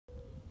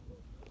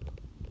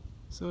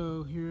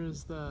So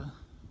here's the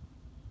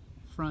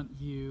front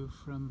view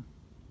from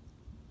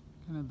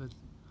kind of the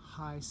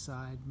high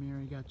side.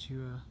 Mary got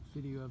you a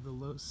video of the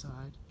low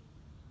side.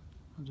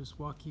 I'll just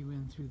walk you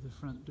in through the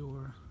front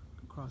door,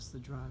 across the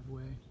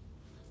driveway.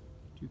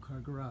 Two-car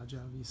garage,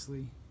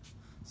 obviously.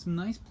 Some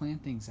nice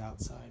plantings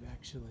outside,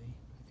 actually.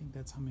 I think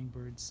that's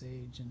hummingbird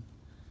sage, and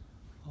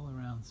all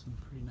around some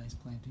pretty nice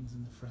plantings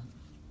in the front.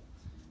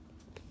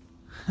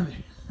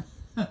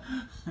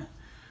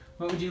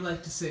 What would you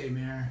like to say,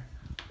 Mare?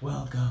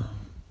 Welcome.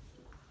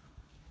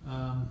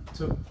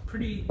 So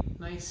pretty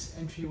nice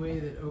entryway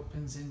that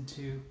opens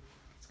into,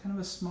 it's kind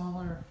of a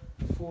smaller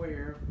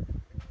foyer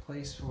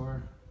place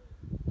for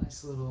a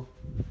nice little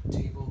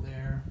table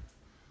there,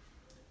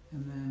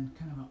 and then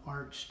kind of an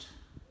arched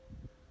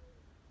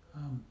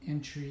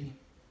entry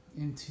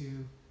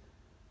into,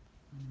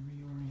 I'm going to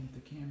reorient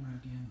the camera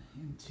again,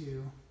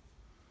 into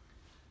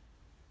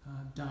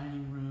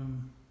dining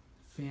room,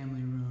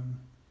 family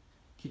room,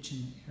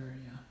 kitchen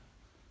area.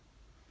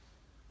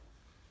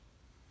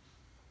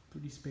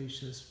 Pretty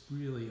spacious,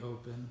 really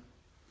open,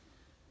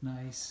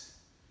 nice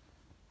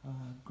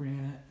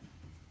granite.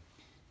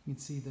 You can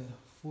see the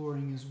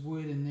flooring is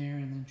wood in there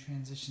and then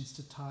transitions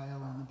to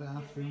tile on the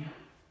bathroom.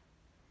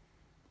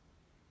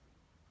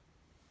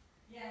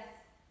 Yes.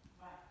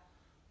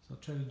 So I'll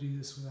try to do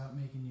this without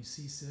making you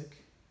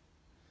seasick.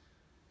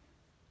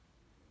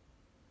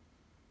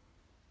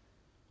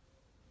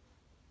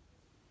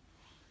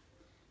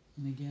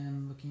 And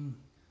again, looking,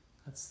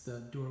 that's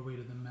the doorway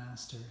to the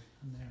master,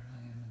 and there I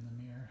am in the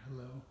mirror.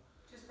 Hello.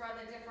 Just brought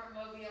a different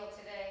mobile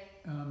today.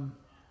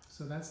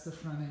 So that's the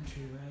front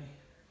entryway.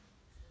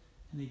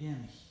 And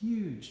again, a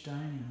huge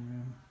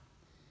dining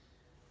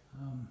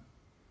room.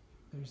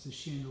 There's the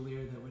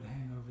chandelier that would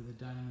hang over the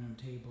dining room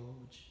table,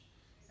 which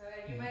So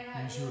you might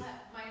have to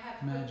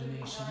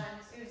imagination.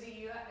 Susie,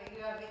 you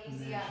have the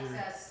easy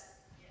access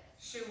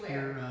shoe wear.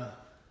 Your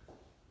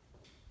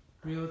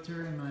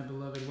realtor and my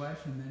beloved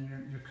wife, and then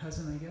your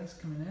cousin, I guess,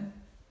 coming in.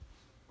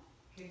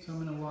 So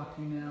I'm going to walk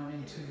you now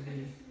into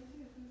the,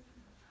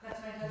 That's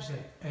my there's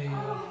husband. a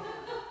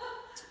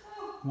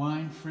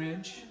wine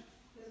fridge.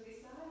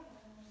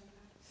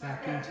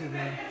 Back into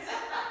the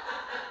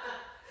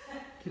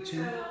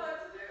kitchen,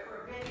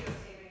 We're videotaping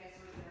it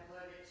so we can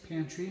upload it to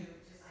pantry. to send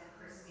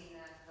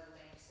Christina the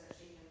link so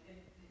she can,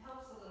 it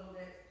helps a little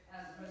bit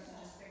as opposed to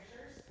just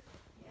pictures.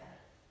 Yeah.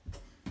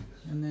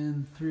 And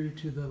then through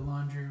to the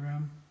laundry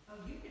room. Oh,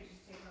 you could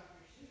just take off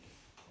your shoes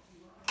if you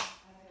want.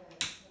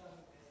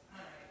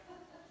 Alright.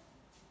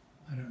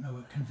 I don't know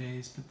what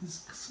conveys, but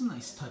there's some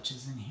nice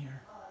touches in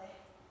here.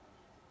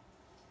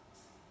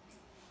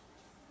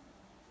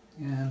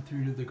 And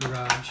through to the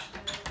garage.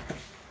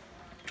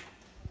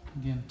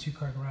 Again,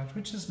 two-car garage,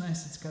 which is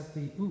nice. It's got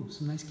the,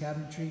 some nice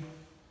cabinetry,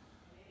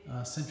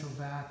 central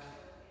vac,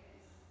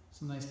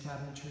 some nice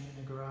cabinetry in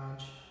the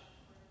garage.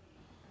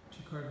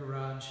 Two-car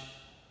garage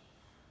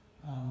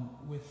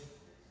with,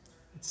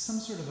 it's some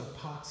sort of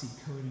epoxy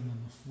coating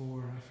on the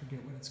floor. I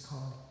forget what it's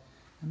called.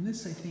 And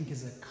this, I think,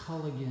 is a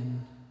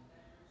Culligan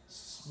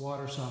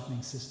water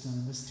softening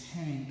system. This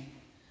tank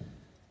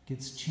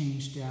gets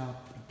changed out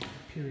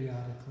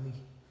periodically.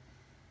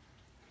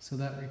 So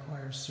that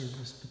requires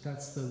service, but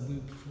that's the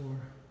loop for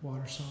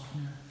water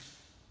softener.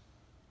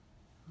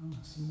 Oh,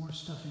 some more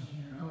stuff in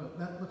here. Oh,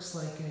 that looks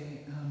like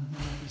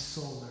might be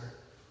solar.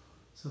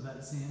 So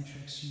that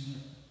Xantrix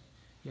unit.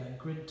 Yeah,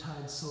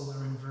 grid-tied solar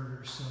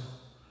inverter. So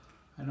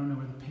I don't know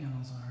where the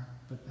panels are,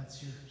 but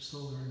that's your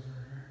solar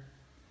inverter.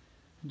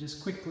 And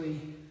just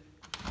quickly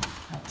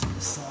out to the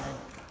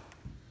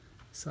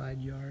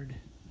side yard.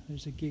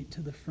 There's a gate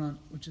to the front,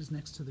 which is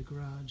next to the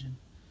garage, and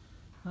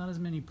not as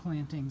many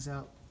plantings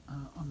out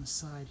on the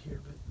side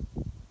here, but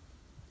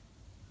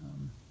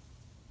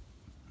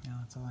yeah,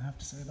 that's all I have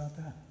to say about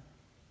that.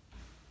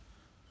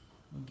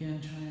 Again,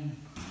 trying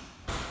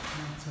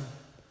not to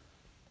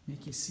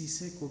make you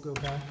seasick, we'll go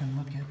back and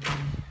look at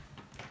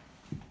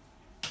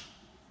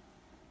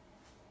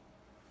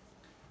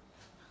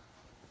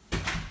the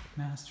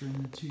master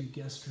and the two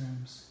guest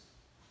rooms.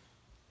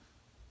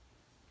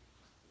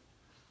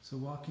 So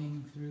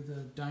walking through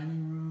the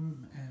dining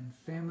room and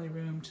family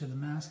room to the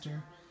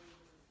master.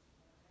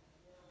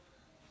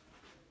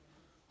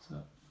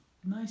 So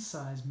nice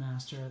size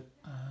master,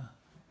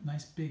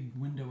 nice big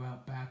window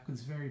out back.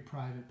 It's very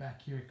private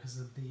back here because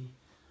of the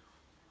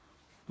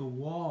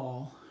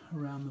wall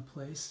around the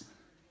place.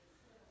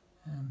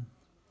 And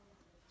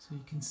so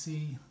you can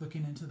see,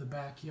 looking into the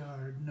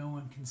backyard, no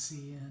one can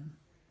see in.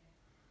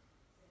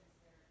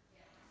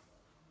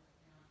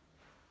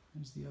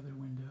 There's the other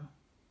window.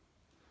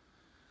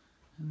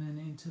 And then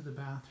into the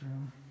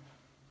bathroom,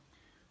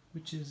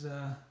 which is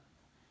a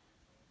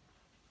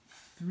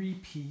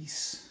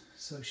three-piece.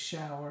 So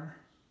shower,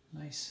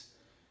 nice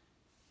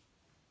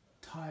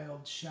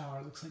tiled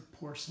shower, looks like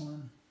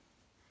porcelain.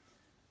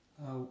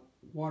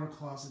 Water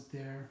closet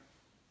there.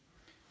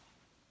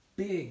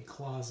 Big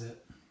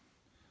closet.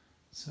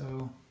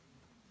 So,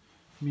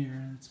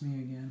 mirror, it's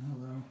me again,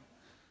 hello.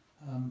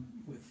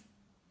 With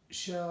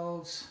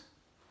shelves,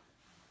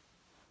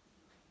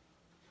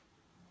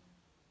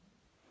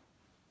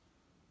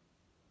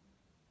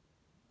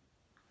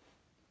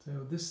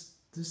 So this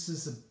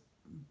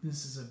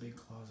is a big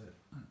closet.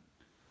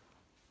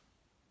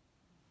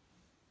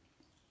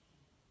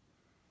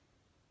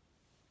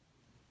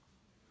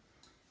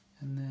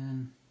 And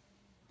then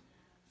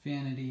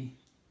vanity,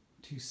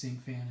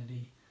 2-sink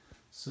vanity,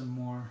 some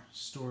more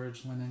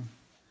storage, linen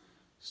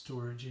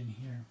storage in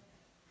here.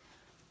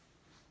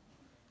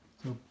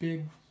 So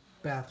big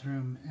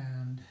bathroom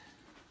and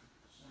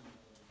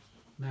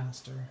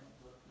master.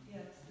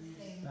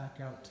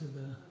 Back out to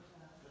the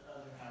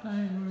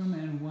dining room,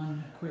 and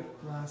one quick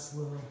last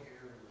little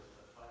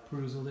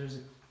perusal. There's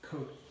a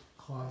coat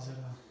closet.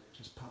 I'll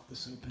just pop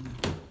this open.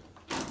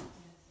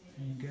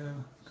 There you go,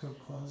 coat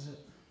closet.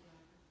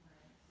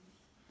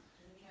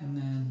 And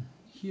then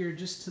here,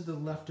 just to the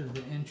left of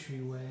the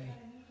entryway,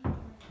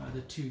 are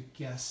the 2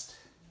 guest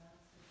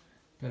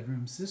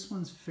bedrooms. This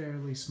one's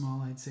fairly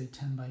small, I'd say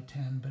 10 by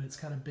 10, but it's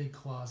got a big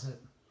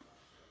closet.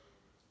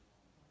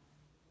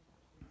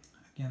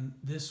 Again,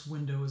 this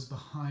window is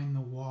behind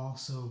the wall,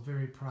 so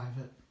very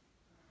private.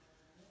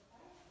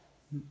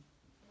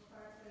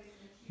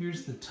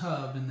 Here's the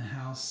tub in the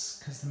house,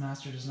 because the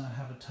master does not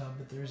have a tub,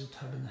 but there is a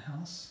tub in the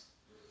house.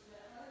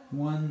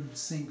 1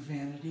 sink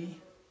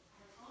vanity.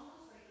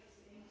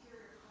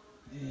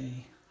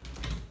 There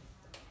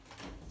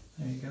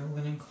you go,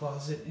 linen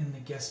closet in the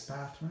guest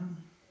bathroom.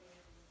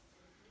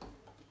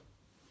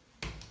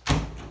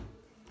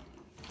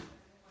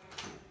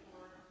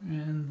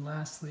 And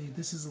lastly,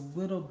 this is a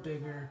little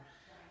bigger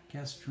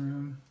guest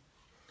room.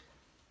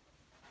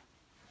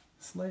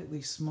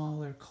 Slightly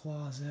smaller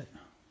closet.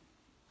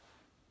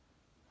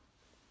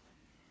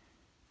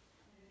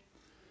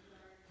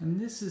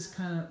 And this is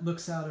kind of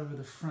looks out over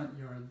the front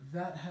yard.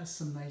 That has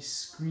some nice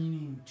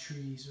screening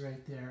trees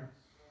right there.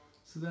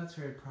 So that's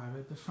very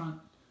private. The front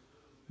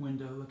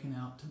window looking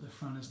out to the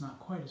front is not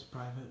quite as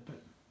private,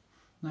 but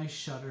nice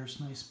shutters,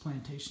 nice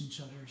plantation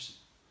shutters.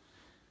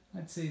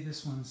 I'd say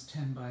this one's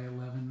 10 by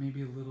 11,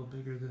 maybe a little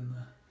bigger than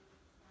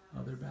the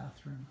other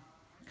bathroom.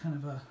 Kind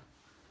of a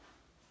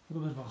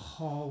little bit of a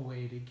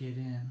hallway to get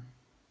in.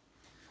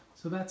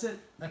 So that's it.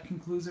 That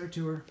concludes our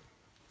tour.